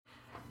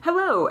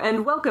Hello,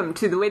 and welcome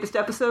to the latest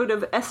episode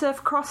of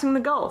SF Crossing the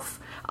Gulf.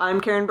 I'm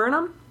Karen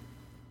Burnham.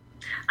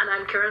 And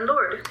I'm Karen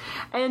Lord.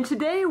 And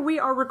today we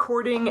are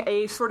recording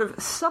a sort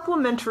of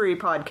supplementary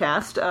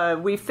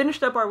podcast. We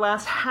finished up our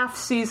last half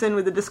season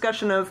with a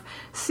discussion of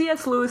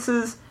C.S.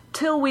 Lewis's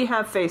Till We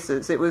Have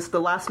Faces. It was the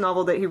last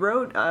novel that he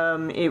wrote,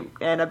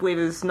 and I believe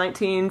it was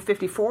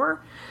 1954.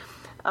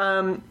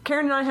 Karen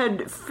and I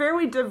had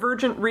fairly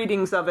divergent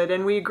readings of it,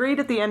 and we agreed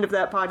at the end of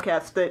that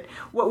podcast that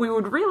what we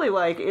would really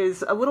like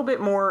is a little bit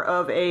more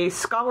of a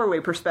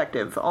scholarly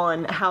perspective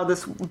on how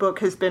this book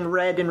has been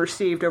read and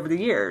received over the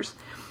years.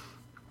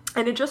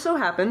 And it just so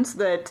happens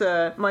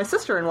that my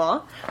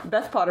sister-in-law,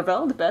 Beth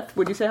Potterveld, Beth,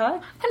 would you say hi?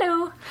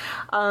 Hello.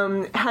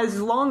 Has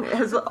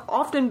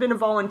often been a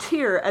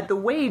volunteer at the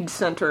Wade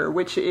Center,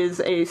 which is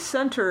a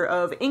center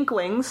of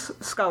Inklings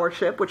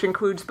scholarship, which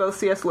includes both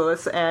C.S.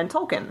 Lewis and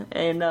Tolkien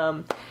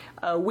in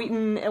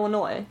Wheaton,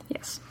 Illinois.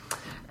 Yes.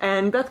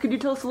 And Beth, could you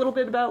tell us a little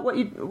bit about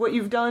what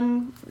you've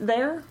done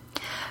there?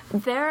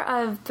 There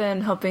I've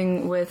been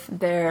helping with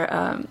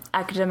their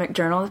academic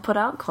journal put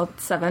out called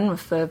Seven,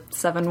 with the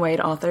 7 Wade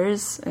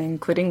authors,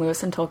 including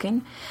Lewis and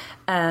Tolkien.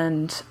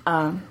 And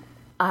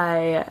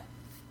I,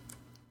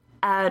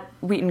 at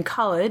Wheaton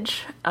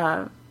College,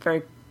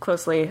 very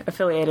closely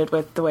affiliated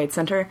with the Wade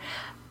Center,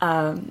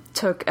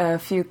 took a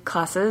few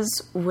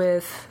classes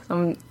with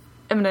some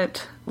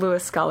eminent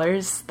Lewis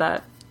scholars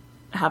that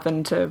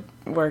happened to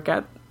work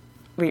at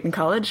Wheaton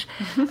College,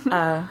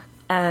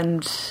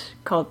 and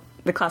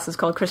the class is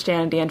called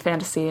Christianity and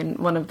Fantasy, and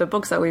one of the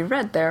books that we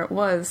read there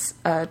was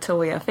Till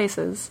We Have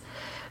Faces.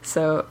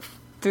 So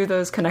through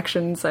those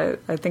connections, I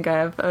think I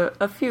have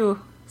a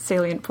few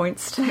salient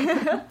points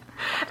to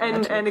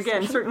and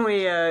again,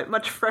 certainly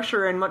much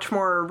fresher and much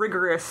more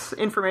rigorous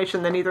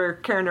information than either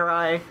Karen or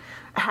I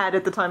had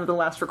at the time of the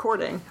last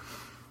recording.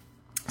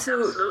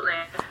 Absolutely.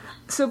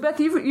 So, Beth,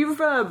 you've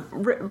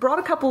brought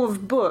a couple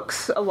of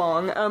books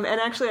along, and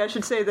actually I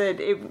should say that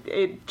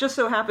it just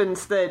so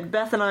happens that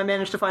Beth and I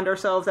managed to find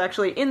ourselves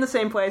actually in the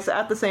same place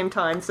at the same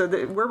time, so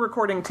that we're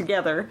recording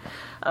together.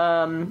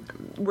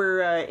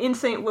 We're in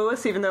St.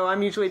 Louis, even though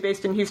I'm usually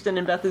based in Houston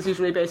and Beth is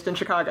usually based in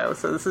Chicago,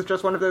 so this is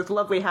just one of those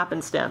lovely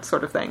happenstance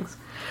sort of things.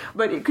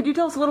 But could you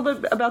tell us a little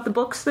bit about the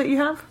books that you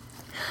have?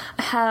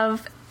 I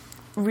have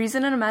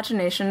Reason and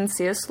Imagination,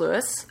 C.S.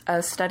 Lewis,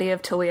 A Study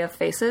of Till We Have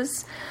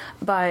Faces,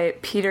 by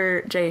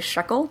Peter J.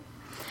 Scheckel.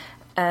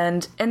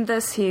 And in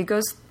this, he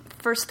goes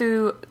first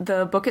through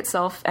the book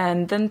itself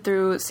and then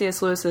through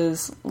C.S.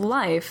 Lewis's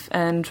life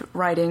and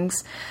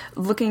writings,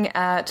 looking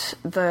at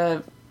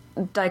the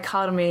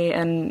dichotomy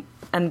and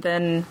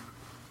then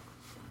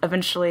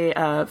eventually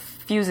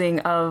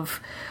fusing of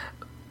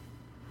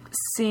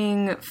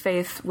seeing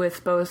faith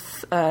with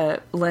both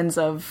lens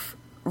of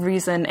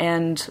reason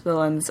and the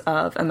lens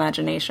of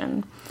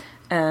imagination,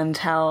 and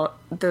how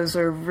those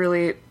are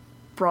really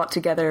brought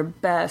together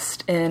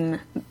best in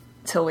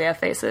Till We Have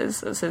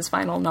Faces as his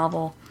final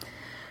novel.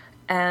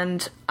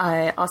 And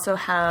I also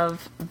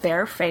have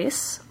Bare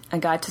Face, A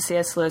Guide to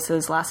C.S.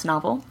 Lewis's last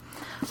novel,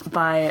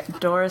 by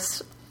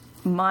Doris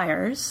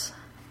Myers,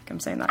 I think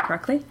I'm saying that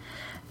correctly,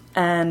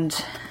 and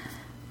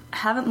I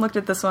haven't looked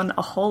at this one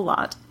a whole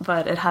lot,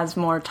 but it has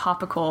more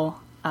topical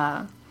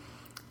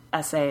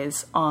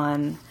essays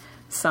on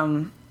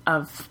some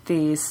of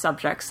the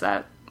subjects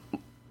that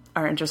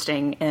are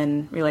interesting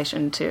in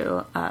relation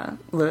to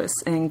Lewis,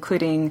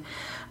 including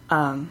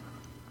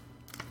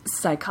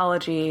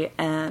psychology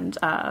and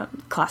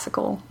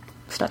classical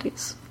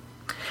studies.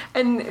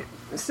 And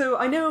so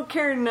I know,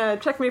 Karen,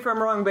 check me if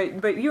I'm wrong,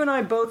 but you and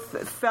I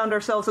both found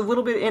ourselves a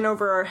little bit in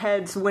over our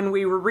heads when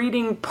we were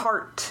reading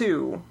part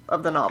 2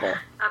 of the novel.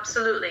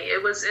 Absolutely.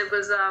 It was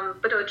a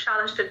bit of a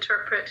challenge to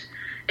interpret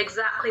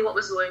exactly what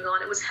was going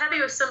on. It was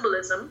heavy with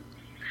symbolism,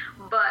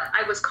 but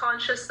I was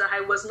conscious that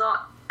I was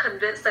not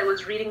convinced I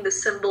was reading the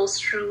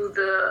symbols with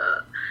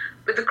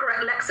the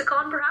correct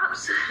lexicon,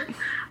 perhaps.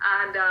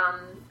 and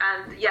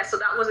yeah, so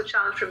that was a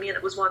challenge for me, and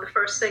it was one of the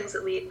first things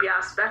that we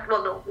asked Beth.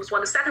 Well, no, it was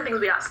one of the second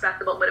things we asked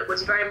Beth about, but it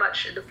was very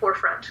much in the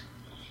forefront.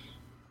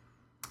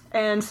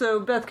 And so,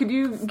 Beth, could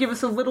you give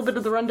us a little bit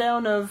of the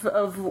rundown of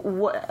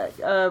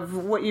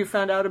what you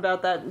found out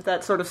about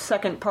that sort of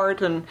second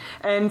part, and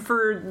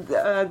for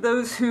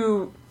those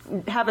who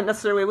haven't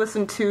necessarily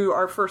listened to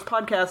our first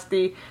podcast,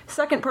 the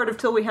second part of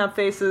Till We Have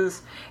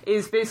Faces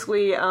is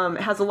basically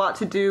has a lot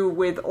to do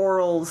with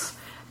Oral's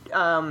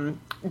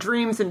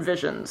dreams and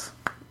visions,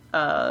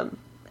 after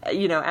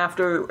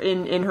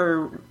in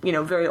her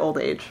very old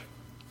age.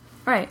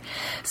 Right.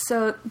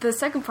 So the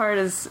second part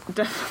is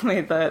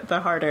definitely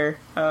the harder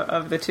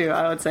of the two,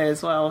 I would say,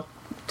 as well.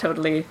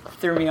 Totally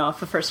threw me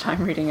off the first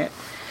time reading it,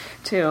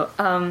 too.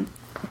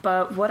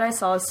 But what I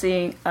saw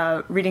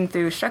reading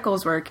through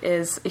Scheckel's work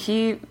is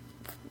he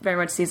very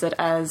much sees it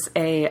as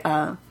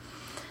a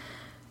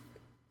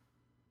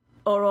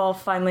Oral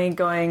finally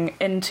going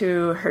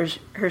into her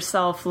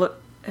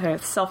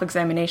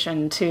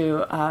self-examination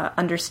to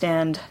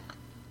understand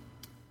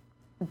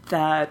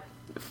that,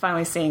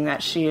 finally seeing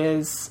that she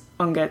is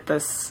Unget,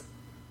 this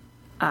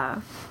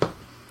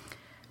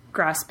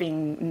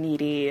grasping,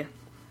 needy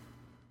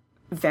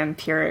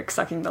vampiric,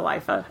 sucking the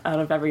life out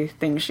of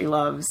everything she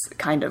loves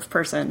kind of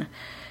person.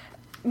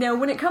 Now,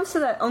 when it comes to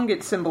that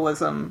Ungit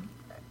symbolism,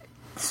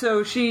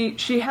 so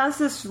she has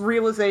this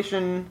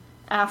realization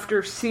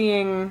after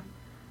seeing,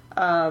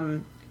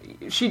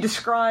 she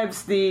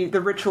describes the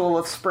ritual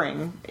of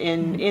spring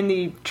in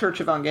the Church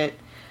of Ungit,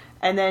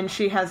 and then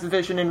she has the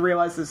vision and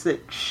realizes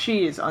that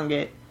she is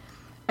Ungit.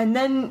 And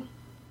then,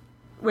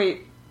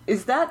 wait,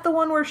 is that the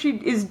one where she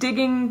is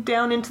digging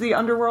down into the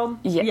underworld?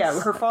 Yes. Yeah,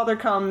 her father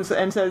comes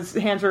and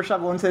hands her a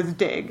shovel and says,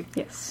 dig.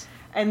 Yes.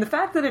 And the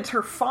fact that it's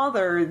her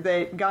father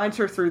that guides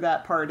her through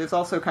that part is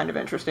also kind of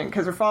interesting,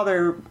 because her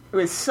father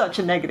was such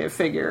a negative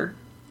figure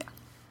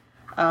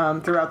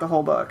throughout the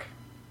whole book.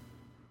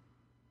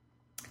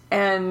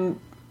 And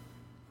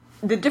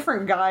the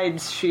different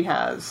guides she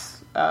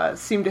has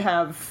seem to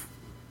have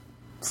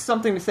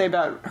something to say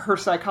about her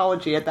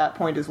psychology at that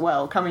point as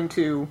well, coming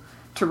to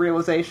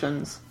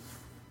realizations.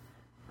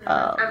 In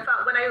fact,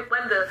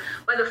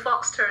 when the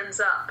fox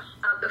turns up,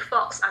 the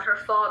fox and her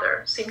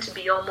father seem to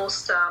be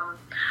almost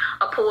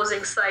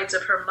opposing sides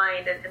of her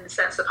mind in the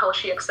sense of how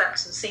she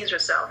accepts and sees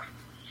herself.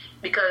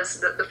 Because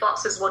the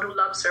fox is one who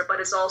loves her, but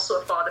is also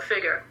a father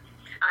figure,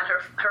 and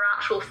her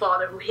actual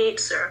father, who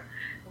hates her,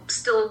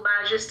 still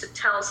manages to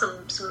tell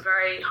some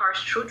very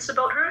harsh truths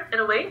about her in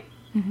a way.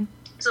 Mm-hmm.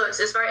 So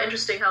it's very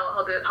interesting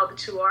how the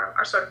two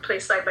are sort of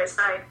placed side by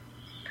side.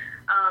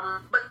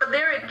 But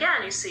there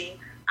again, you see,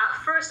 at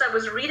first I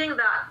was reading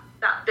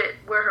that bit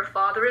where her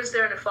father is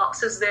there and the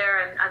fox is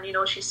there, and you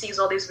know, she sees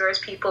all these various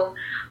people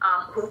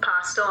who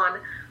passed on.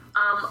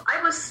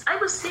 I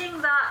was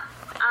seeing that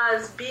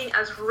as being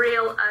as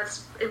real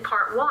as in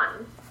part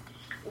one,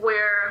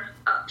 where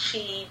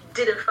she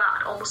did in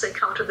fact almost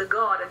encounter the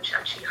god, and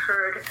she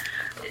heard,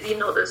 you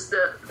know, this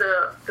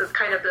the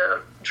kind of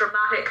the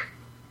dramatic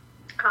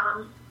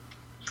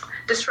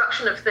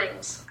destruction of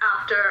things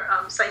after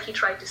Psyche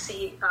tried to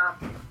see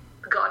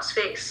God's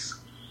face,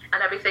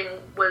 and everything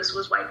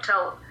was wiped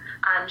out,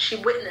 and she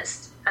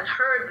witnessed and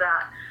heard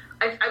that.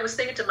 I was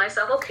thinking to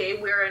myself,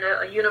 okay, we're in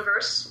a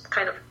universe,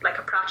 kind of like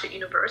a Pratchett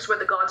universe, where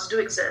the gods do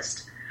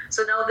exist.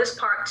 So now this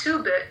part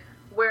two bit,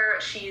 where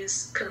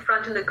she's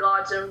confronting the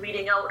gods and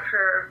reading out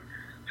her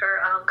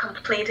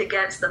complaint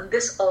against them,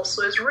 this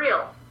also is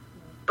real.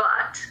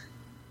 But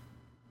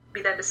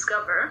we then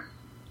discover,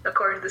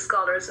 according to the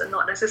scholars, and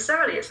not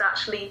necessarily, it's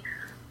actually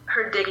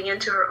her digging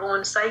into her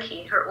own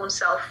psyche, her own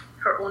self,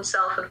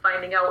 and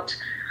finding out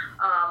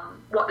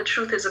what the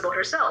truth is about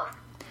herself.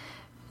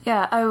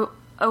 Yeah,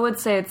 I would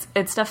say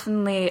it's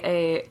definitely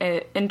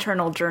a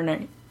internal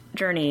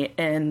journey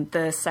in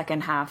the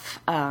second half,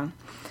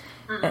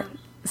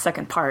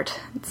 second part.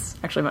 It's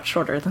actually much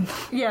shorter than the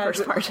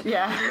first part.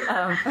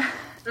 Yeah.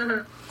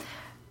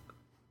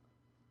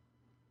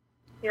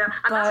 Yeah,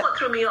 and that's what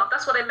threw me off.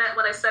 That's what I meant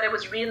when I said I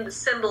was reading the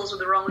symbols with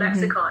the wrong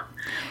lexicon,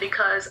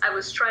 because I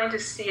was trying to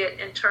see it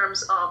in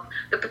terms of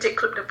the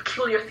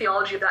peculiar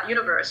theology of that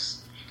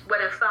universe,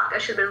 when in fact I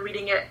should have been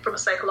reading it from a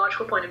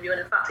psychological point of view,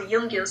 and in fact a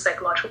Jungian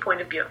psychological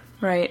point of view.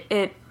 Right.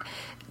 It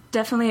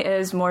definitely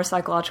is more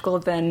psychological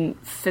than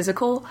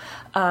physical,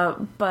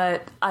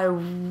 but I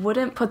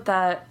wouldn't put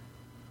that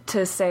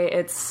to say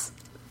it's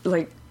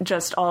like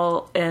just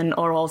all in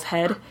Orwell's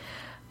head.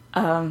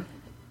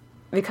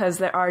 Because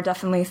there are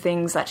definitely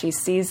things that she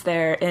sees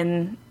there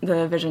in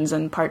the visions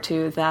in part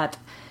two that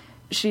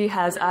she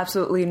has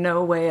absolutely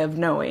no way of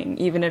knowing.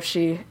 Even if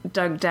she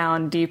dug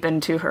down deep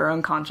into her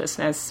own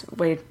consciousness,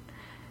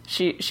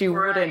 she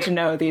wouldn't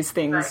know these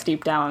things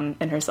deep down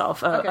in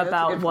herself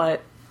about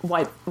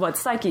what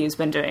Psyche has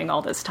been doing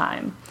all this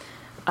time,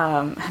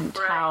 and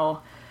how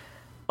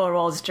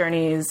Orwell's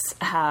journeys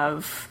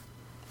have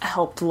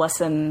helped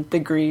lessen the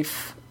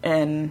grief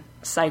in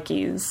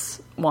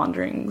Psyche's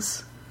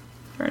wanderings,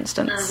 for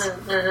instance.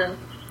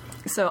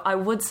 So I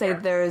would say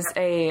there's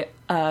a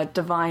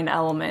divine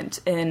element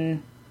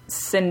in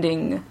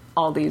sending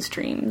all these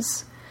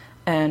dreams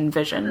and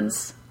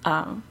visions,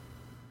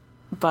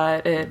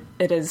 but it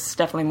is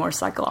definitely more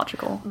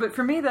psychological. But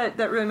for me, that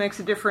really makes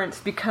a difference,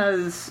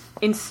 because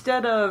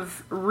instead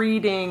of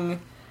reading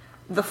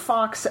the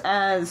fox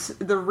as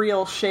the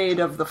real shade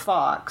of the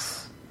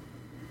fox,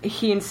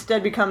 he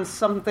instead becomes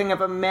something of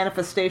a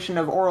manifestation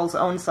of Orwell's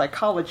own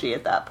psychology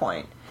at that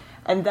point.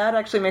 And that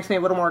actually makes me a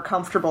little more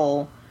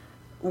comfortable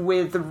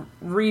with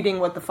reading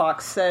what the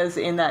fox says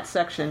in that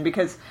section,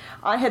 because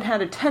I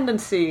had a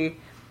tendency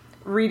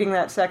reading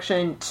that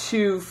section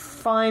to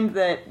find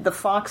that the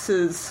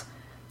fox's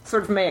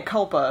sort of mea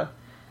culpa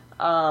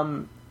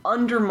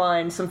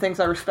undermined some things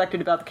I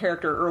respected about the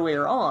character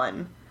earlier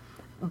on.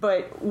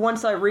 But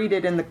once I read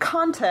it in the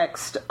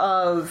context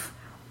of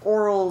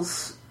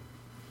Orwell's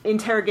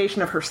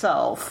interrogation of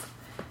herself,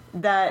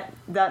 that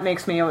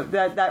makes me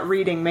that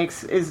reading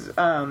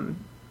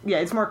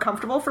it's more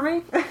comfortable for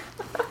me.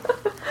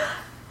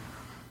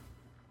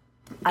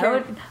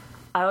 I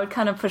would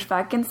kind of push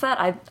back against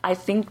that. I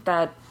think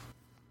that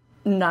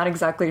not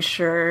exactly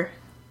sure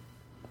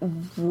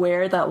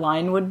where that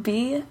line would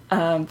be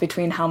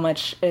between how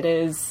much it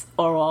is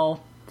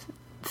Orwell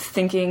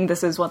thinking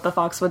this is what the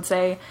fox would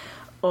say,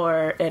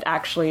 or it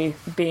actually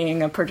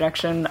being a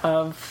projection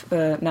of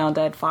the now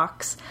dead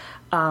fox.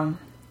 But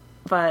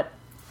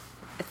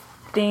I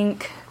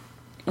think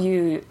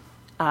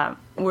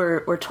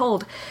we're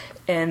told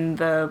in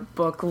the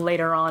book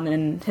later on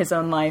in his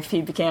own life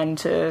he began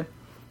to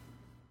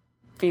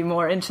be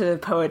more into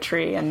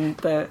poetry and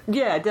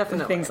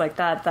definitely things like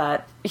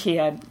that he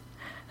had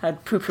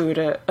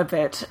poo-pooed a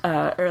bit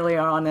earlier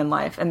on in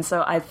life. And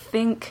so I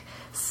think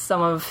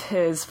some of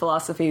his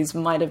philosophies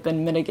might have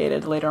been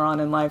mitigated later on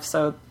in life,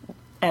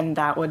 and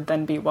that would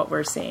then be what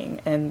we're seeing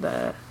in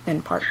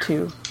part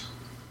 2.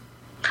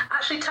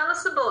 Actually, tell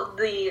us about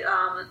the,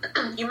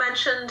 you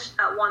mentioned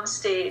at one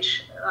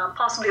stage,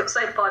 possibly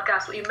outside the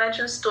podcast, but you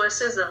mentioned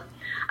Stoicism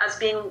as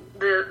being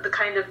the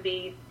kind of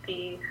the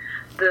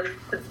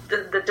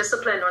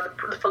discipline or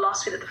the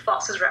philosophy that the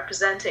fox is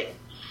representing.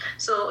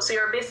 So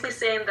you're basically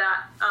saying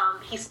that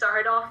he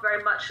started off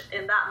very much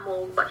in that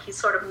mold, but he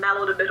sort of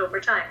mellowed a bit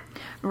over time.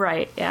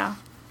 Right, yeah.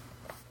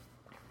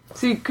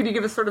 So could you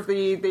give us sort of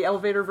the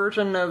elevator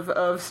version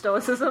of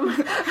Stoicism?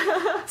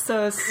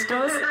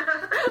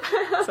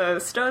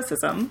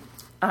 Stoicism,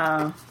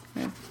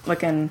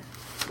 look in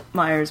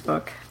Meyer's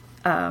book,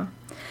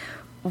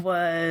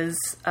 was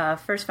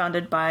first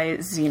founded by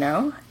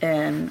Zeno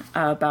in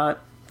about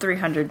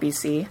 300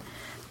 BC,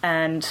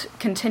 and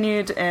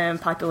continued in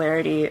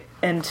popularity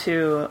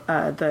into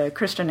the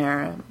Christian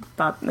era,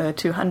 about the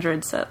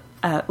 200s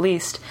at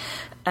least.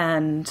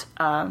 And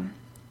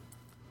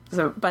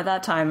so by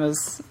that time it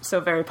was so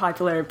very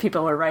popular,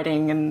 people were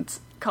writing and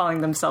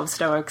calling themselves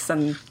Stoics,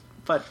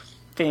 but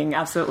being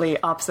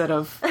absolutely opposite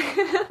of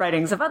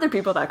writings of other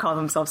people that call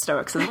themselves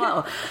Stoics as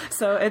well.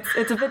 So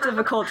it's a bit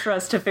difficult for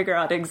us to figure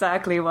out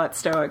exactly what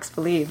Stoics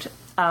believed.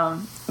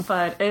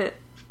 But it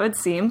would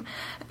seem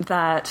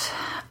that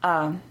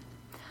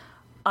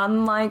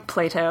unlike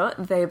Plato,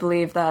 they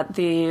believe that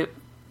the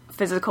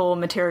physical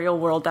material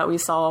world that we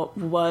saw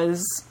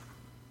was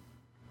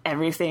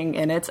everything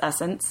in its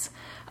essence,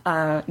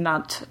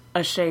 not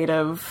a shade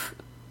of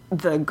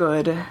the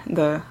good,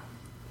 the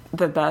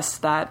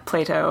best that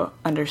Plato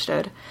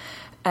understood.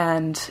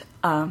 And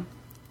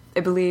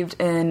they believed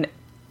in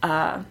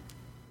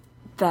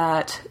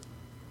that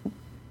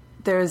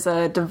there's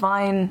a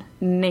divine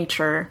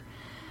nature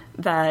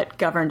that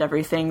governed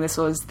everything. This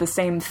was the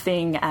same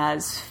thing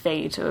as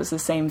fate. It was the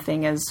same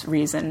thing as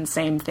reason,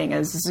 same thing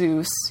as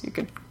Zeus. You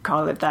could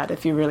call it that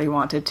if you really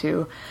wanted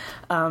to.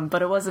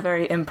 But it was a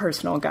very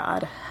impersonal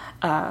god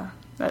that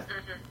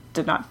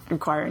did not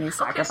require any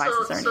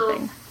sacrifices or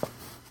anything.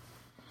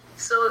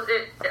 So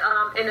it,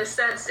 in a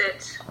sense,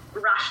 it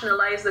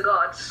rationalized the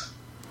gods.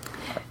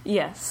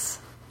 Yes.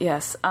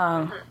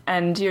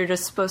 And you're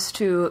just supposed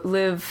to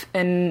live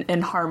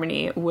in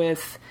harmony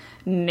with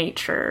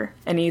nature.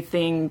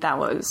 Anything that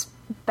was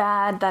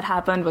bad that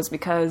happened was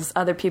because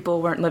other people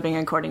weren't living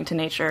according to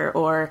nature,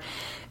 or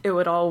it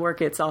would all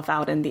work itself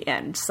out in the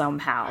end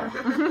somehow.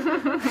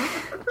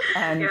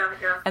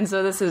 And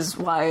so this is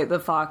why the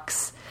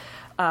fox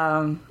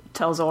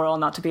tells Oral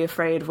not to be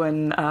afraid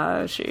when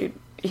she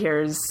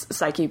hears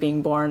Psyche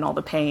being born, all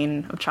the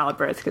pain of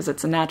childbirth, because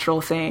it's a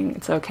natural thing.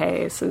 It's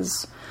okay. This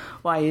is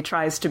why he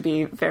tries to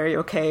be very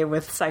okay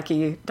with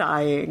Psyche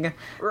dying.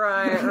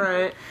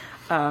 Right.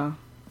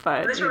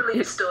 But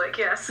literally stoic,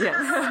 yes.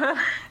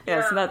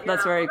 Yes,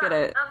 that's very good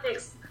at. That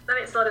makes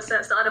a lot of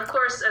sense. And of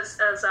course,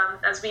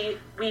 as we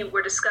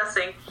were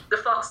discussing, the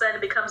fox then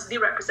becomes the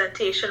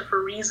representation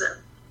for reason.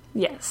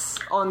 Yes.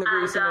 On the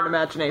reason and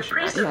imagination.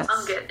 The priest of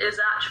Ungit is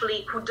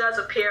actually, who does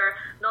appear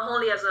not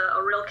only as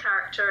a real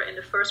character in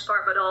the first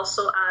part, but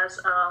also as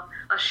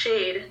a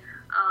shade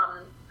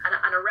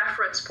and a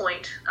reference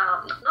point.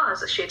 Not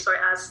as a shade, sorry,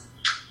 as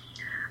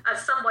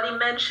somebody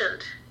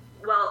mentioned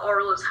while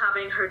Oral is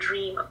having her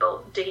dream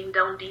about digging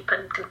down deep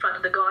and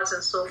confronting the gods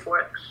and so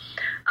forth.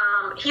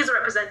 He's a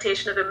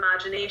representation of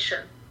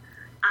imagination.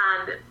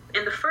 And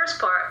in the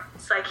first part,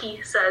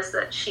 Psyche says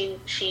that she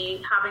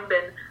having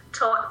been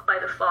taught by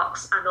the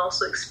fox and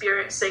also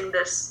experiencing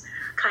this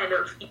kind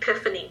of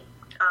epiphany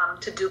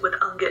to do with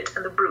Ungit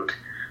and the brute,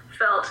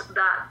 felt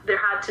that there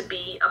had to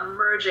be a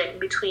merging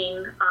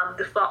between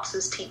the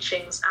fox's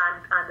teachings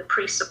and the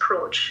priest's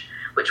approach,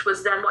 which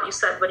was then what you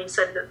said when you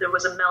said that there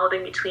was a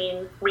melding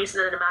between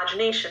reason and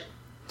imagination.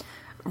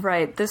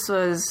 Right. This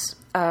was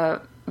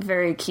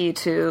very key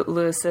to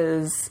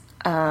Lewis's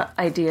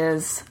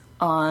ideas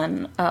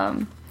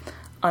on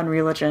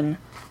religion.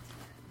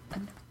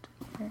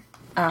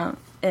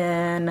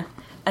 In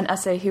an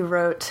essay he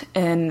wrote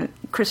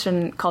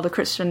called A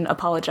Christian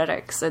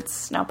Apologetics.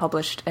 It's now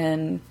published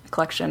in a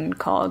collection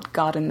called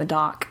God in the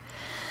Dock.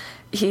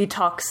 He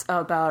talks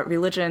about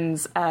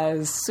religions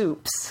as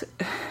soups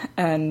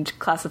and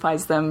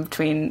classifies them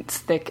between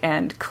thick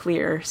and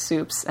clear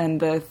soups. And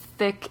the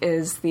thick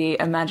is the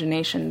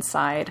imagination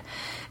side.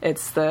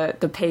 It's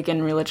the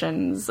pagan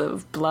religions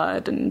of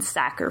blood and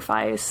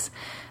sacrifice.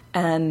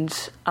 And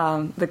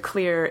the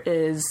clear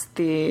is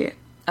the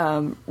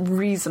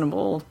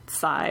reasonable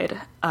side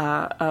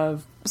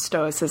of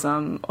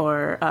Stoicism,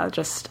 or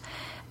just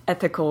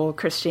ethical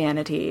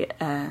Christianity,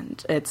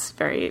 and it's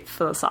very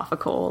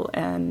philosophical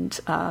and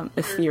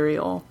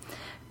ethereal.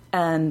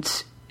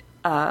 And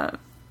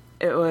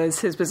it was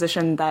his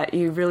position that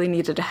you really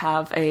needed to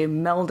have a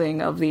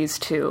melding of these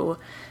two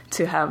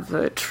to have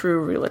the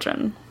true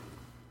religion.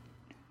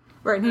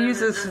 Right, and he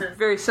uses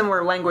very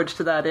similar language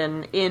to that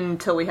in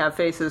Till We Have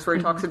Faces, where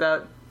he talks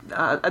about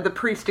the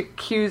priest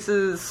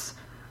accuses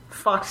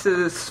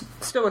Fox's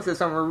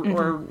stoicism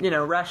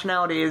or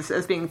rationality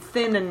as being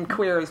thin and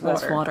clear as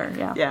water. As water,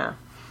 yeah. Yeah.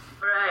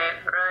 Right.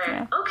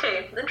 Yeah.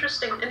 Okay,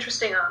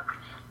 interesting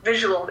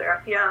visual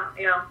there. Yeah.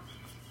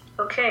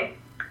 Okay.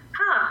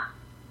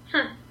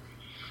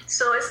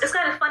 So it's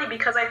kind of funny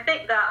because I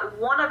think that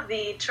one of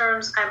the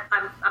terms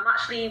I'm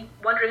actually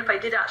wondering if I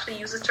did actually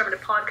use this term in a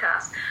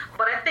podcast,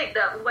 but I think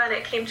that when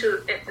it came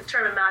to the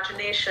term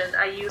imagination,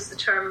 I used the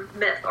term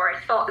myth, or I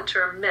thought the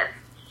term myth,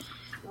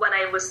 when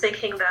I was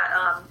thinking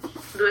that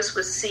Lewis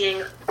was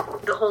seeing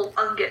the whole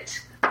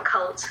Ungit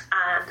cult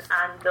and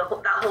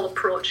that whole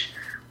approach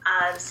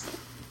as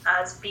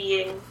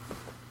being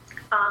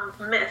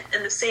myth,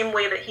 in the same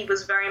way that he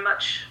was very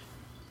much.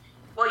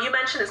 Well, you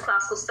mentioned his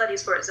classical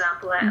studies, for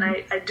example, and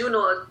I do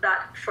know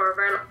that for a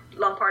very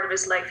long part of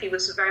his life he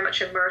was very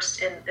much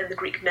immersed in the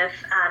Greek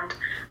myth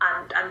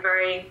and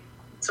very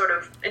sort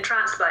of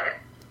entranced by it.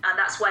 And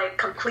that's why it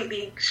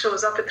completely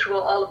shows up through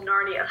all of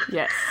Narnia.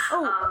 Yes.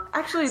 Oh,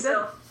 actually,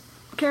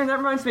 Karen, that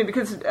reminds me,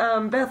 because,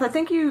 Beth, I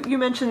think you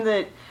mentioned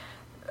that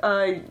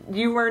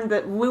you learned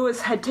that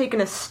Lewis had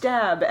taken a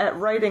stab at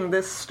writing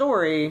this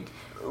story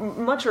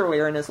much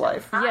earlier in his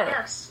life.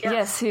 Yes.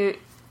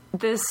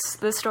 This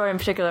story in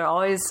particular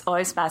always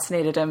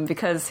fascinated him,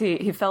 because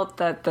he felt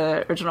that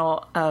the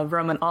original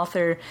Roman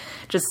author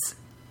just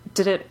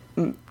didn't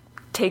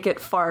take it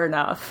far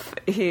enough.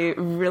 He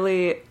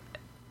really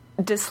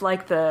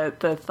disliked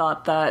the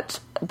thought that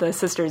the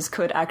sisters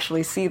could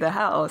actually see the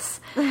house,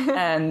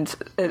 and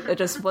it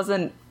just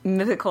wasn't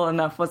mythical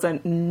enough,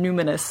 wasn't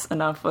numinous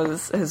enough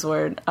was his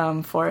word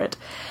for it.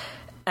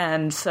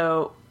 And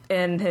so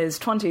in his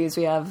 20s,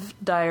 we have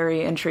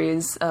diary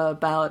entries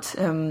about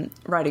him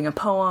writing a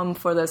poem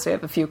for this. We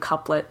have a few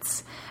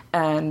couplets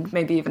and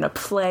maybe even a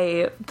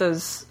play.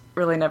 Those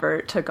really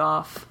never took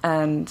off.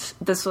 And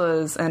this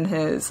was in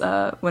his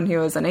when he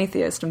was an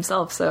atheist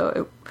himself, so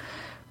it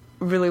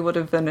really would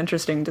have been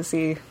interesting to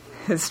see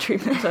his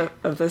treatment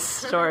of this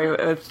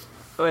story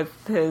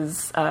with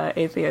his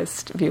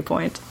atheist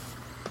viewpoint.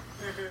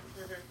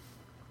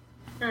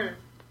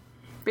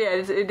 But yeah,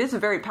 it is a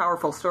very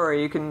powerful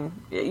story. You can,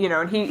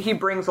 and he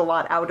brings a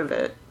lot out of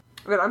it.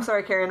 But I'm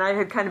sorry, Karen, I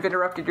had kind of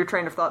interrupted your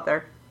train of thought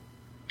there.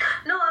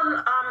 No,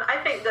 I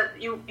think that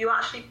you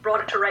actually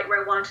brought it to right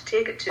where I wanted to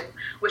take it to,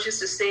 which is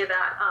to say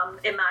that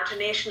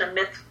imagination and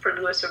myth for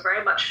Lewis are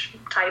very much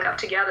tied up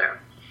together.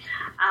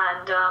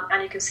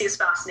 And you can see his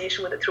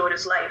fascination with it throughout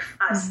his life,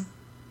 as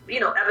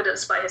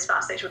evidenced by his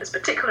fascination with this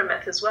particular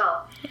myth as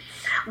well.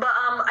 But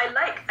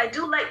I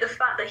do like the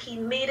fact that he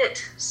made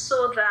it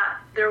so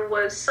that there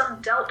was some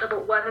doubt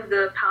about whether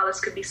the palace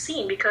could be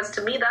seen, because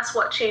to me that's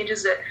what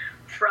changes it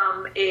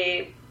from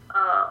a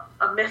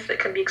myth that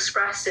can be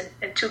expressed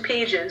in 2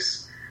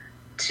 pages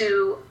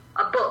to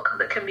a book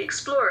that can be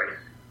explored.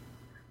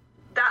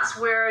 That's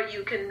where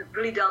you can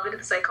really delve into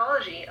the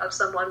psychology of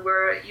someone,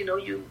 where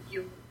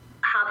you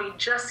having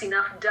just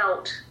enough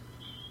doubt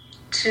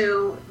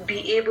to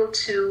be able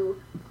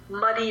to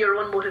muddy your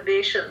own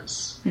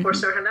motivations for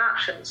certain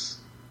actions.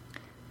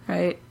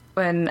 Right.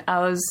 When I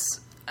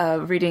was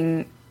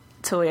reading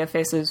Till We Have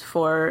Faces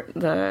for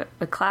the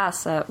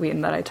class at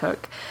Wheaton that I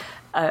took,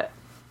 I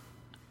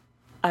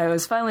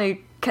was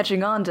finally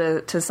catching on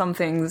to some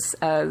things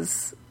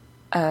as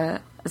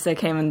they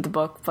came in the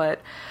book, but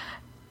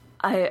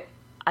I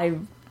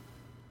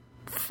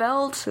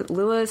felt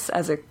Lewis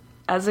as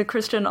a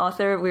Christian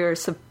author, we were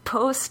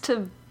supposed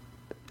to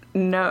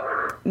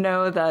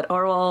know that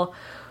Orwell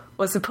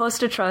was supposed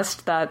to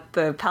trust that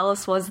the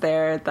palace was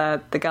there,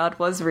 that the god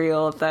was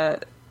real,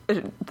 that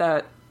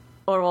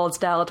Orwell's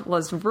doubt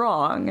was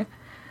wrong.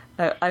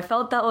 I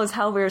felt that was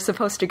how we were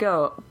supposed to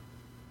go,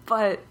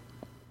 but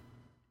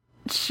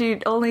she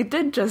only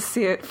did just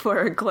see it for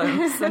a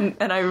glimpse, and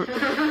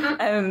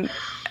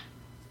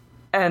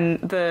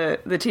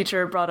the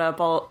teacher brought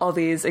up all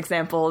these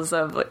examples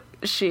of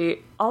she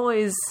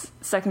always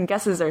second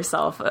guesses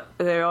herself.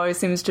 There always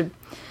seems to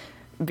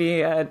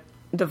be a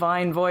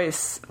divine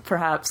voice,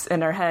 perhaps,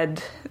 in her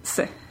head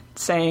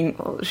saying,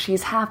 well,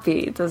 she's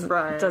happy. Don't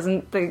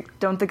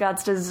the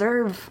gods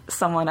deserve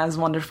someone as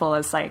wonderful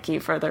as Psyche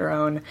for their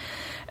own?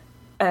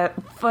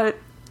 But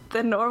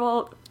then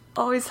Orwell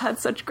always had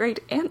such great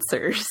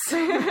answers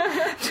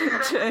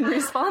in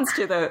response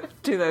to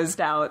those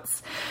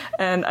doubts,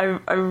 and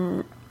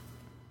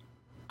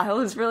I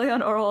was really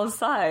on Orwell's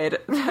side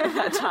at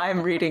that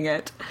time reading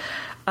it.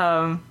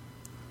 But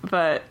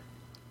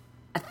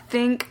I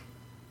think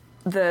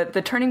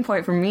the turning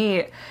point for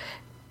me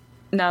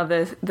now,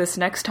 this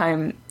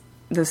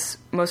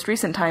most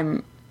recent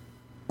time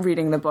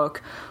reading the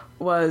book,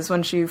 was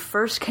when she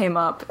first came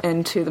up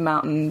into the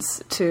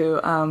mountains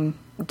to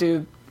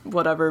do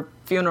whatever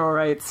funeral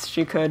rites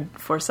she could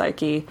for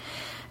Psyche.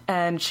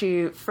 And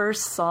she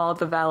first saw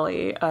the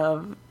Valley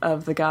of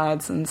the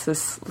Gods, and it's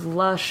this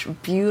lush,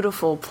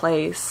 beautiful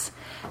place.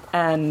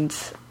 And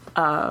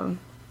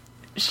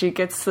she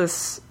gets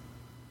this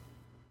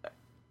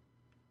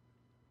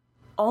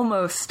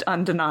almost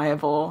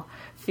undeniable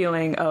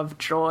feeling of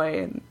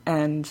joy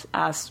and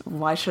asks,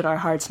 why should our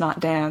hearts not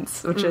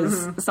dance? Which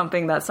is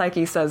something that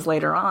Psyche says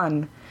later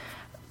on.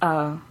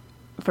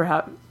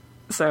 Perhaps.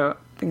 So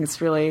I think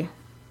it's really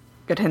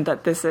good hint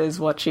that this is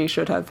what she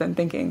should have been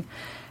thinking.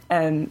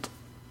 And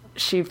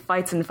she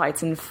fights and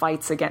fights and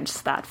fights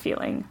against that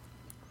feeling.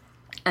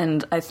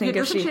 And I think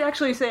if doesn't she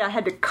actually say, I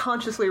had to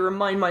consciously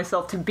remind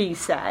myself to be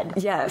sad?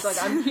 Yes.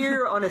 It's like, I'm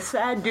here on a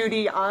sad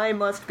duty, I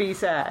must be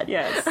sad.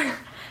 Yes.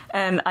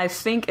 And I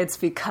think it's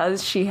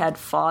because she had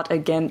fought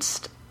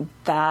against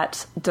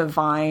that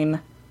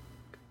divine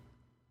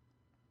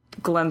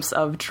glimpse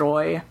of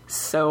joy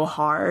so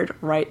hard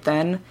right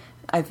then.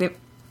 I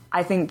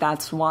think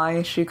that's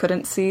why she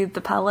couldn't see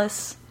the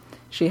palace.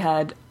 She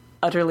had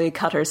utterly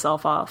cut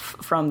herself off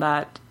from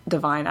that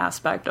divine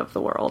aspect of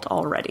the world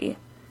already.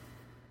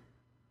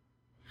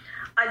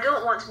 I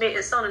don't want to make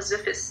it sound as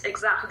if it's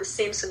exactly the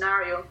same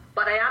scenario,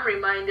 but I am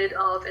reminded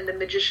of in The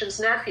Magician's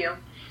Nephew,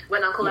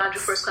 when Uncle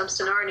Andrew first comes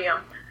to Narnia,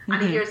 and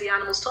he hears the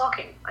animals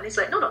talking, and he's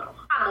like, no,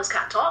 animals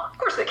can't talk. Of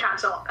course they can't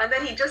talk. And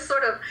then he just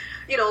sort of,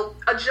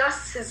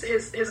 adjusts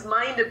his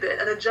mind a bit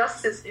and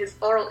adjusts his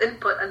oral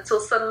input until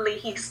suddenly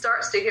he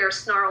starts to hear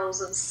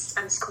snarls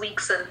and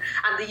squeaks and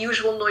the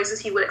usual noises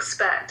he would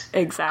expect.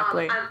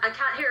 Exactly. And I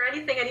can't hear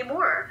anything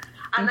anymore.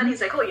 And then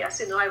he's like, oh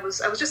yes, I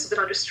was just a bit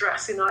under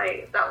stress.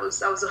 That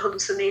was a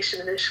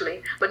hallucination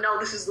initially, but now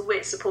this is the way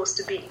it's supposed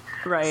to be.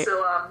 Right.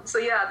 So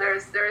yeah, there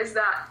is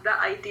that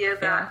idea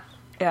that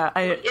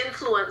we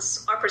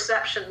influence our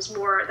perceptions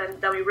more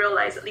than we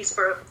realize, at least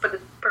for the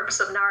purpose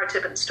of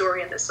narrative and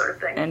story and this sort of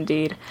thing.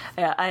 Indeed.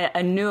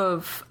 I knew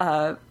of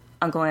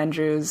Uncle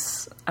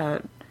Andrew's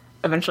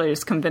eventually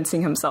just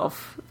convincing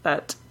himself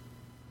that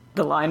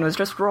the lion was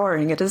just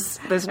roaring.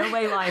 There's no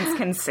way lions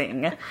can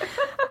sing.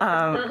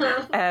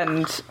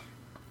 And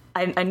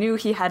I knew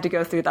he had to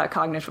go through that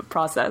cognitive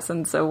process.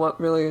 And so what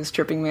really was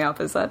tripping me up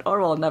is that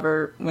Orwell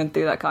never went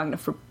through that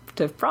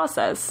cognitive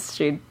process.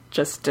 She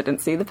just didn't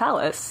see the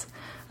palace.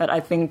 But I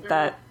think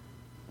that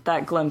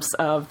glimpse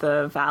of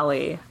the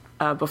valley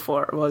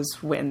before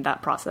was when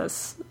that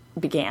process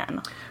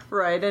began.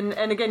 Right.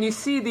 And again, you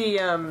see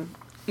the,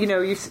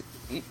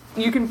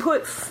 you can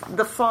put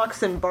the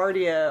fox and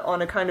Bardia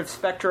on a kind of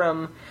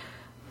spectrum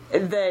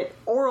that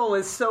Oral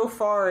is so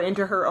far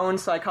into her own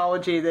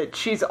psychology that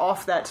she's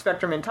off that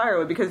spectrum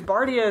entirely, because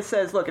Bardia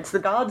says, look, it's the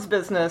gods'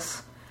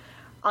 business,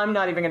 I'm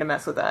not even going to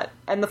mess with that.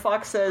 And the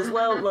fox says,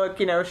 well, look,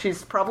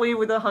 she's probably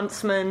with a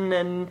huntsman,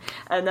 and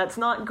that's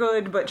not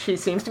good, but she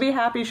seems to be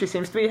happy, she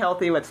seems to be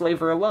healthy, let's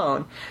leave her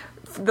alone.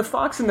 The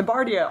fox and the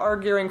Bardia,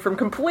 arguing from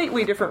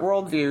completely different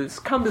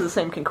worldviews, come to the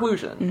same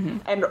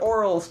conclusion. And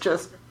Oral's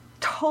just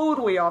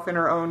totally off in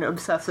her own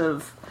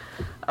obsessive,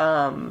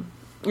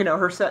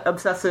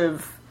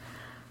 obsessive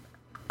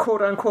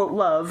quote-unquote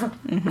love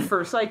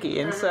for Psyche.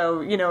 And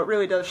so, it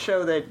really does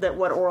show that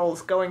what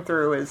Oral's going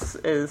through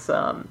is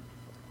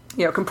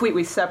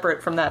completely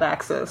separate from that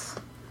axis.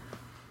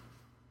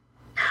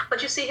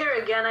 But you see here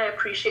again, I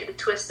appreciate the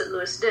twist that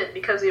Lewis did,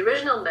 because the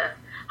original myth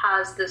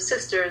has the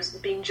sisters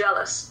being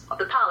jealous of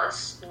the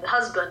palace and the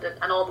husband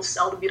and all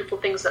the beautiful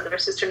things that their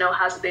sister now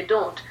has that they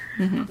don't.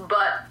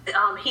 But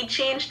he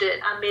changed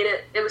it and made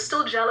it was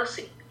still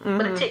jealousy.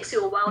 But it takes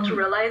you a while to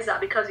realize that,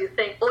 because you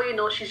think,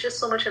 she's just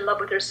so much in love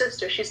with her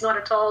sister. She's not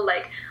at all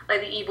like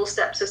the evil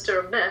stepsister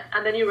of myth.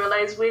 And then you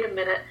realize, wait a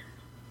minute,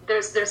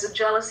 there's a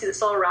jealousy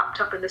that's all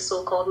wrapped up in this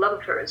so-called love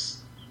of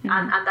hers.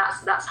 And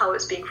that's how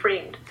it's being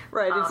framed.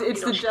 Right,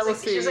 it's the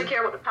jealousy. She doesn't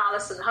care about the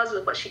palace and the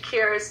husband, but she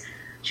cares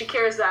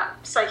that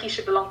Psyche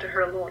should belong to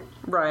her alone.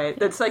 Right,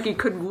 that Psyche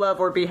couldn't love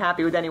or be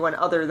happy with anyone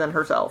other than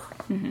herself.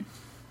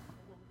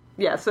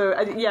 Yeah, so,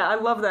 I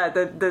love that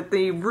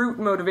the root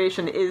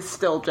motivation is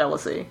still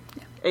jealousy.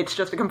 Yeah. It's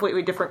just a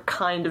completely different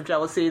kind of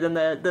jealousy than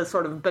the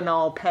sort of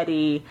banal,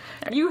 petty,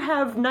 you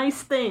have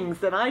nice things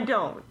that I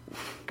don't,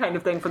 kind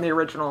of thing from the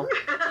original.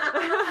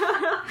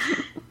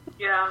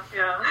 Yeah.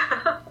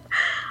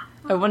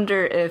 I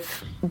wonder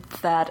if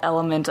that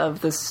element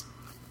of this,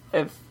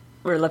 if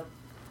we're left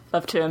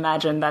to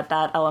imagine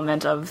that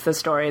element of the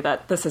story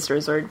that the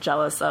sisters were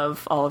jealous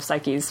of all of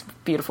Psyche's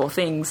beautiful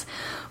things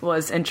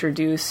was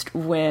introduced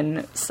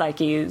when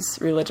Psyche's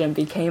religion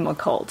became a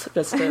cult,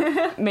 just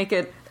to make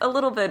it a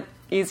little bit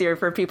easier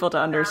for people to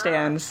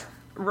understand.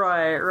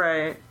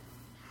 Right.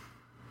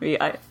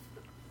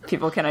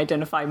 People can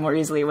identify more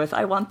easily with,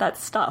 I want that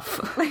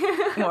stuff,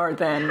 more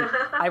than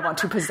I want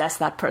to possess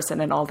that person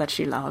and all that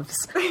she loves.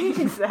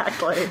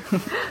 Exactly.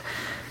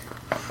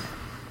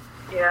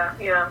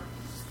 Yeah.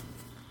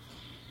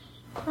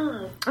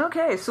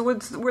 Okay, so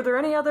were there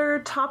any other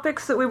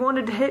topics that we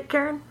wanted to hit,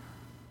 Karen?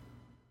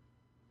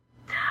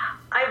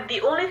 The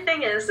only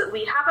thing is that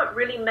we haven't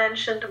really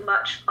mentioned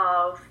much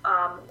of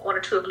one or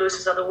two of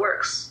Lewis's other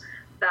works.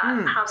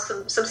 that have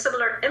some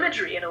similar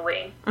imagery in a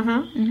way.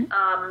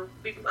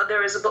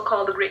 There is a book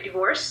called The Great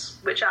Divorce,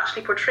 which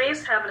actually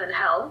portrays heaven and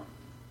hell,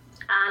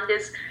 and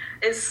is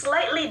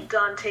slightly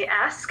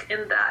Dante-esque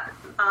in that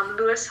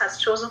Lewis has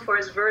chosen for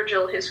his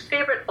Virgil his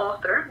favorite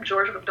author,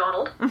 George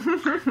MacDonald,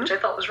 which I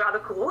thought was rather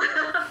cool.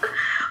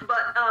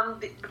 But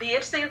the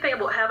interesting thing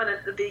about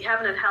the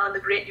heaven and hell and the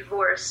Great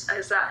Divorce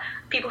is that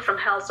people from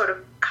hell sort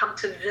of come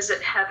to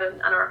visit heaven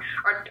and are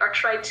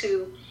try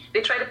to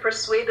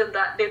persuade them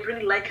that they'd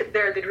really like it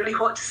there, they'd really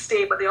want to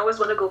stay, but they always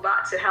want to go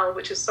back to hell,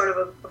 which is sort of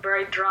a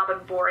very drab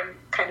and boring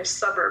kind of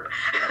suburb.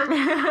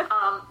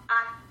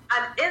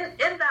 And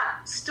in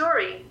that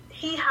story,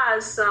 he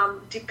has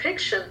some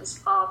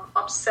depictions of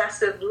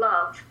obsessive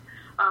love,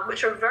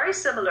 which are very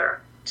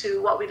similar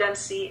to what we then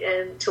see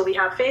in Till We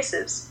Have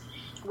Faces,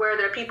 where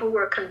there are people who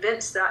are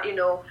convinced that,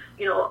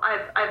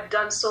 I've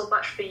done so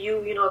much for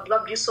you, I've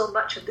loved you so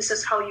much, and this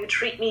is how you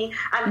treat me.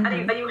 And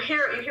you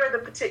hear the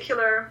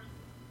particular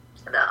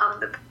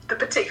the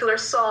particular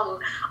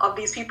song of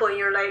these people, and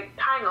you're like,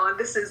 hang on,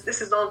 this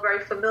is all very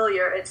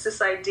familiar. It's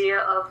this idea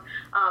of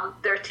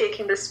they're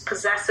taking this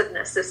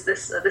possessiveness,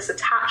 this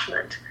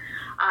attachment,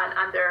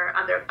 and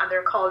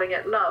they're calling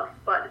it love,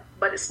 but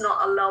it's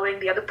not allowing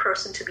the other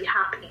person to be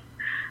happy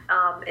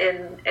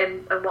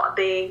in what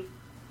they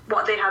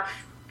have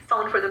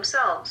found for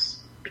themselves,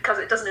 because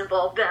it doesn't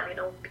involve them.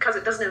 Because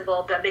it doesn't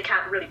involve them, they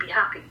can't really be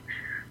happy.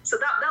 So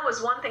that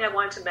was one thing I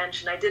wanted to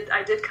mention. I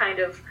did kind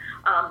of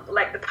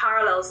like the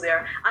parallels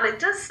there, and it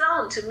does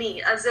sound to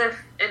me as if,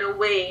 in a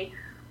way,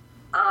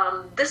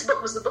 this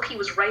book was the book he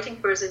was writing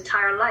for his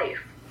entire life,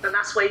 and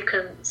that's why you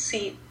can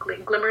see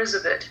glimmers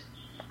of it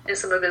in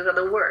some of his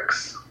other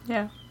works.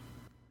 Yeah.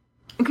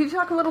 And could you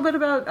talk a little bit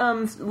about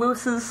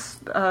Lewis's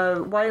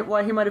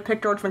why he might have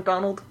picked George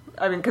MacDonald?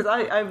 I mean, because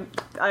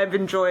I've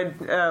enjoyed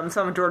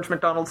some of George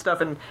MacDonald's stuff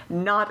and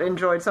not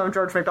enjoyed some of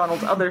George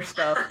MacDonald's other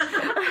stuff.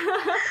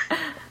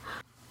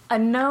 I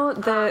know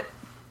that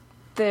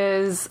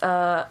there's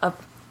I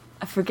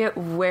forget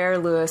where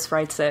Lewis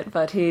writes it,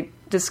 but he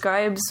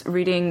describes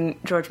reading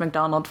George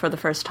MacDonald for the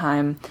first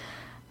time.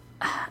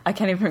 I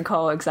can't even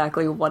recall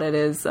exactly what it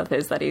is of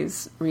his that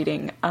he's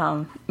reading,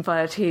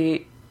 but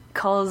he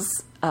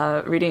calls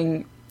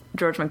reading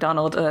George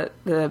MacDonald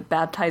the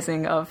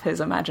baptizing of his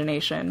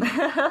imagination.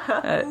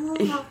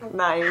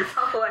 Nice.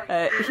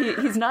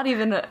 He's not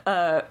even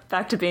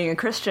back to being a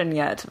Christian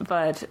yet,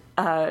 but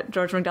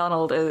George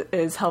MacDonald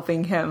is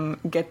helping him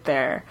get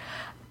there.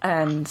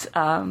 And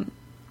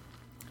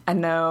I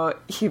know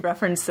he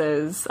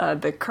references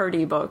the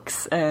Curdy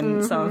books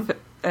and some of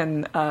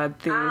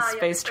the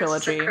Space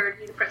Trilogy.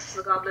 The Princess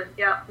and the Goblin,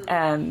 yeah.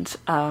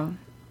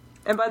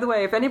 And by the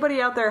way, if anybody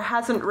out there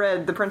hasn't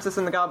read The Princess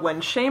and the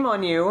Goblin, shame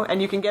on you,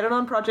 and you can get it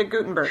on Project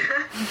Gutenberg.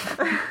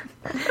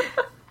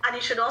 And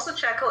you should also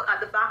check out At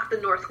the Back of the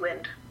North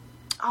Wind.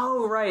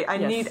 Oh, right.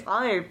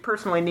 I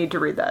personally need to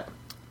read that.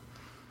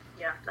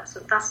 Yeah,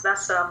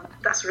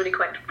 that's really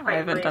quite I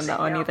haven't amazing, done that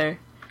one either.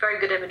 Very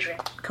good imagery.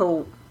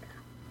 Cool.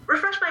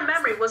 Refresh my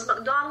memory. Was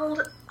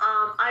MacDonald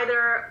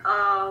either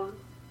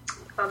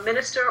a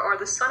minister or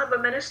the son of a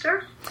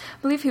minister? I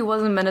believe he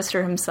was a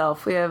minister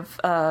himself. We have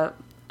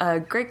a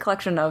great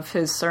collection of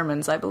his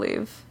sermons, I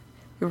believe.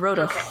 He wrote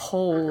a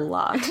whole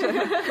lot.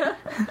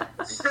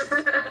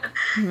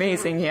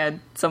 Amazing he had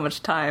so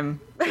much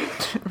time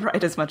to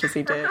write as much as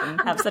he did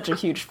and have such a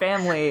huge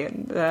family.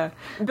 And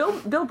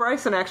Bill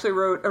Bryson actually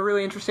wrote a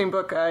really interesting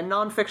book,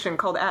 nonfiction,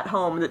 called At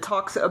Home, that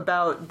talks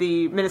about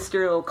the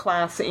ministerial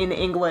class in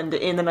England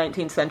in the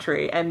 19th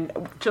century and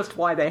just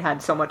why they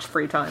had so much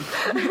free time.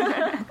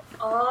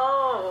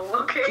 Oh,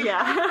 okay.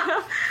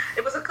 Yeah.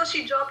 It was a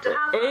cushy job to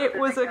have. It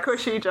was a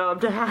cushy job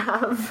to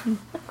have.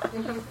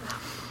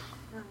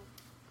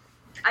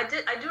 I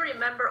do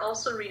remember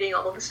also reading,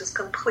 although this is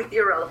completely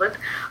irrelevant,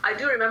 I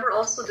do remember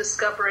also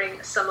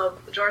discovering some of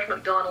George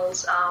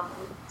MacDonald's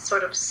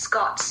sort of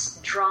Scots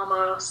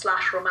drama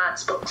 /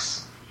 romance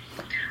books,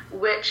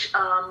 which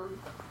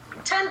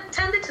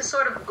tended to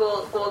sort of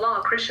go along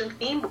a Christian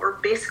theme, but were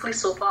basically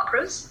soap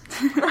operas.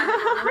 And they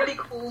were really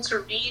cool to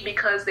read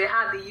because they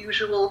had the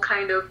usual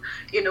kind of,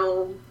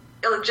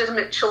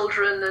 illegitimate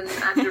children and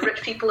the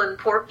rich people and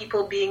poor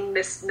people being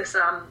misused,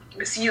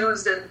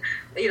 and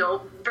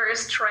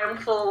various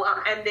triumphal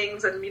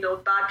endings, and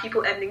bad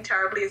people ending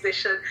terribly as they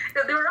should.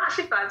 They were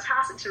actually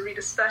fantastic to read,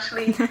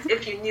 especially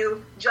if you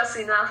knew just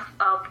enough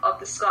of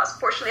the Scots.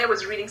 Fortunately, I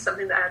was reading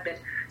something that had been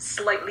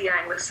slightly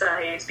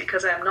anglicized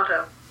because I am not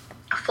a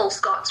full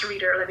Scots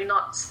reader. Let me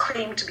not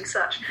claim to be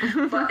such,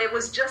 but it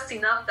was just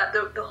enough that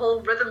the whole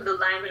rhythm, the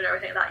language, and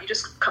everything like that, you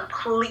just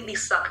completely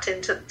sucked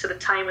into the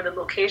time and the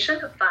location.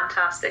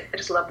 Fantastic. I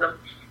just love them.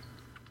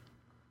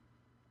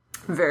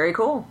 Very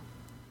cool.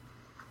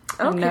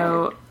 Okay. I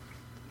know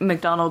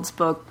MacDonald's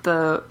book,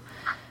 the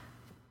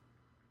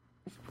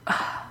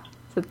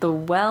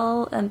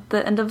well at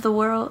the end of the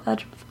world. No,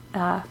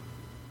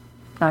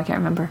 I can't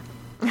remember.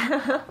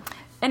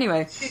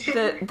 Anyway,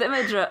 the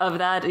image of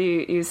that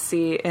you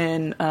see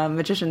in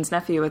Magician's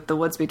Nephew with the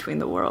woods between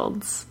the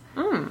worlds.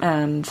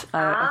 And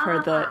I've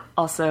heard that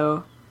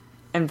also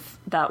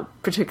that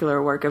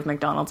particular work of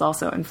MacDonald's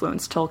also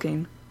influenced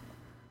Tolkien.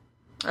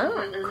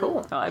 Oh,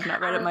 cool. Oh, I've not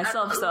read it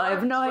myself, so I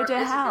have no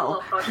idea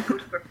how.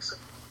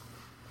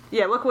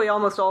 Yeah, luckily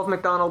almost all of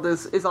MacDonald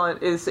is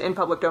in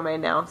public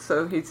domain now,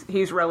 so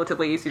he's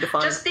relatively easy to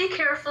find. Just be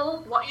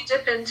careful what you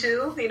dip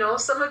into. You know,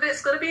 some of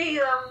it's going to be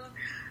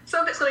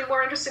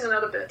more interesting than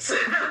other bits.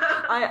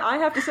 I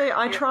have to say,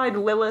 I tried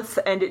Lilith,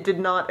 and it did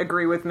not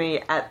agree with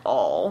me at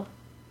all.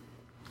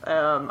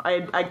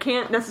 I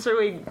can't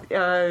necessarily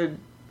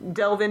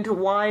delve into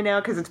why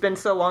now, because it's been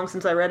so long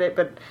since I read it,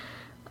 but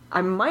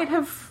I might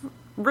have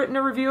written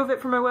a review of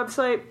it for my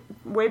website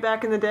way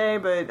back in the day,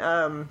 but...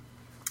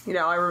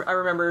 I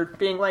remember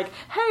being like,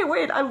 hey,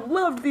 wait, I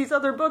loved these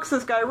other books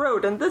this guy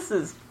wrote, and this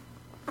is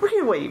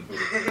really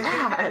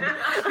bad.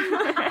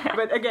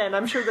 But again,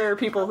 I'm sure there are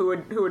people who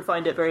would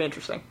find it very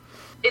interesting.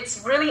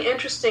 It's really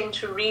interesting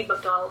to read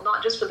MacDonald,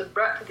 not just for the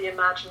breadth of the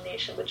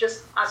imagination, but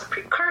just as a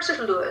precursor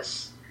to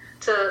Lewis,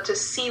 to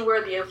see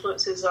where the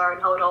influences are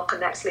and how it all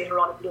connects later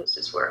on in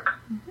Lewis's work.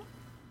 Mm-hmm.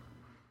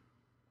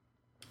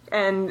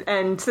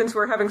 And since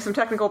we're having some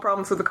technical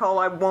problems with the call,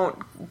 I won't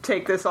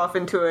take this off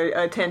into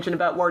a tangent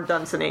about Ward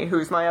Dunsany,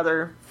 who's my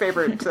other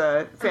favorite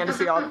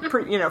fantasy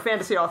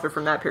author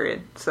from that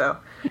period. So,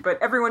 but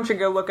everyone should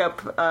go look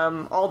up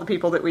all the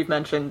people that we've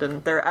mentioned,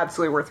 and they're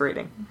absolutely worth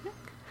reading. Mm-hmm.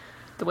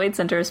 The Wade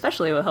Center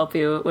especially will help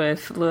you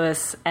with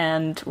Lewis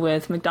and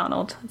with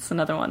MacDonald. It's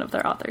another one of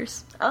their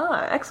authors.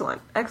 Ah,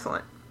 excellent.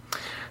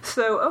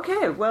 So,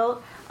 okay,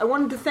 well, I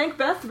wanted to thank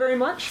Beth very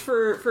much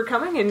for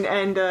coming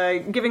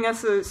and giving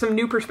us some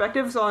new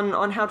perspectives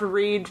on how to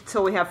read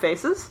Till We Have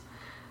Faces.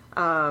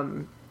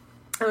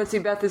 Let's see,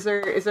 Beth, is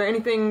there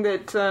anything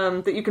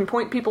that you can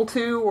point people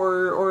to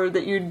or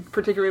that you'd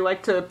particularly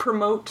like to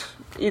promote,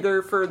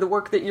 either for the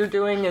work that you're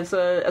doing as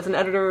an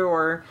editor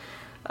or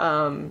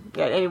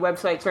any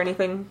websites or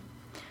anything?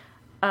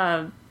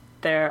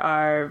 There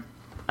are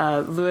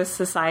Lewis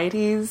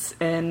societies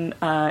in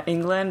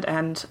England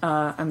and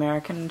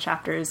American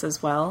chapters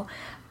as well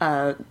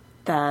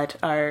that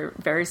are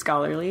very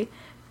scholarly,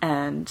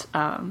 and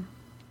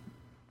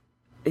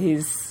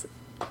he's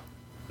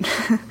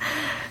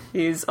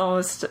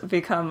almost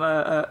become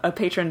a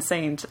patron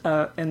saint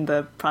in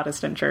the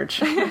Protestant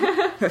church.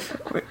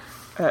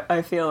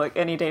 I feel like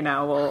any day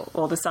now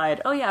we'll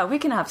decide, oh yeah, we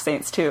can have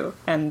saints too,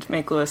 and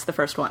make Lewis the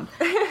first one.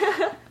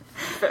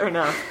 Fair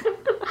enough.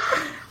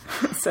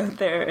 So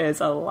there is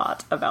a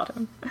lot about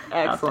him. Excellent.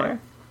 Out there.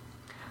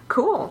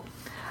 Cool.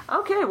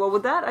 Okay, well,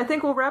 with that, I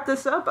think we'll wrap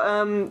this up.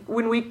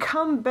 When we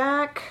come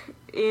back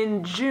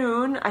in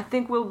June, I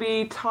think we'll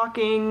be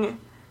talking...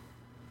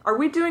 Are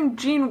we doing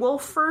Gene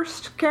Wolfe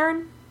first,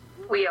 Karen?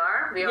 We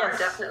are,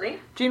 definitely.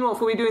 Gene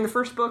Wolfe, we'll be doing the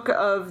first book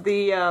of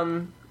the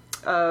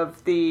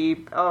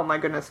oh my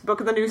goodness, Book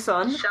of the New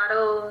Sun.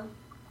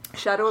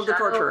 Shadow of the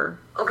Torturer.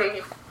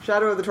 Okay.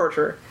 Shadow of the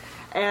Torturer.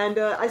 And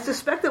I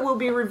suspect that we'll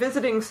be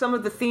revisiting some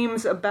of the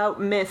themes about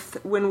myth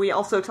when we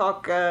also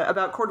talk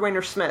about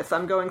Cordwainer Smith.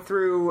 I'm going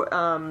through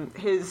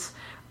his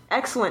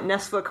excellent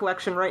Nesfa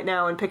collection right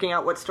now and picking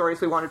out what stories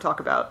we want to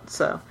talk about.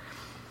 So,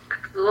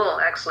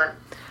 cool, excellent.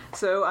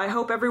 So I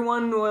hope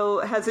everyone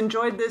has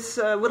enjoyed this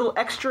little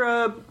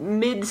extra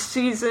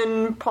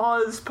mid-season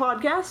pause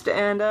podcast,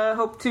 and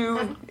hope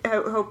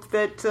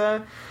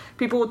that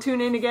people will tune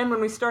in again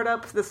when we start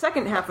up the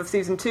second half of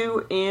season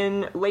 2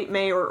 in late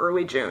May or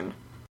early June.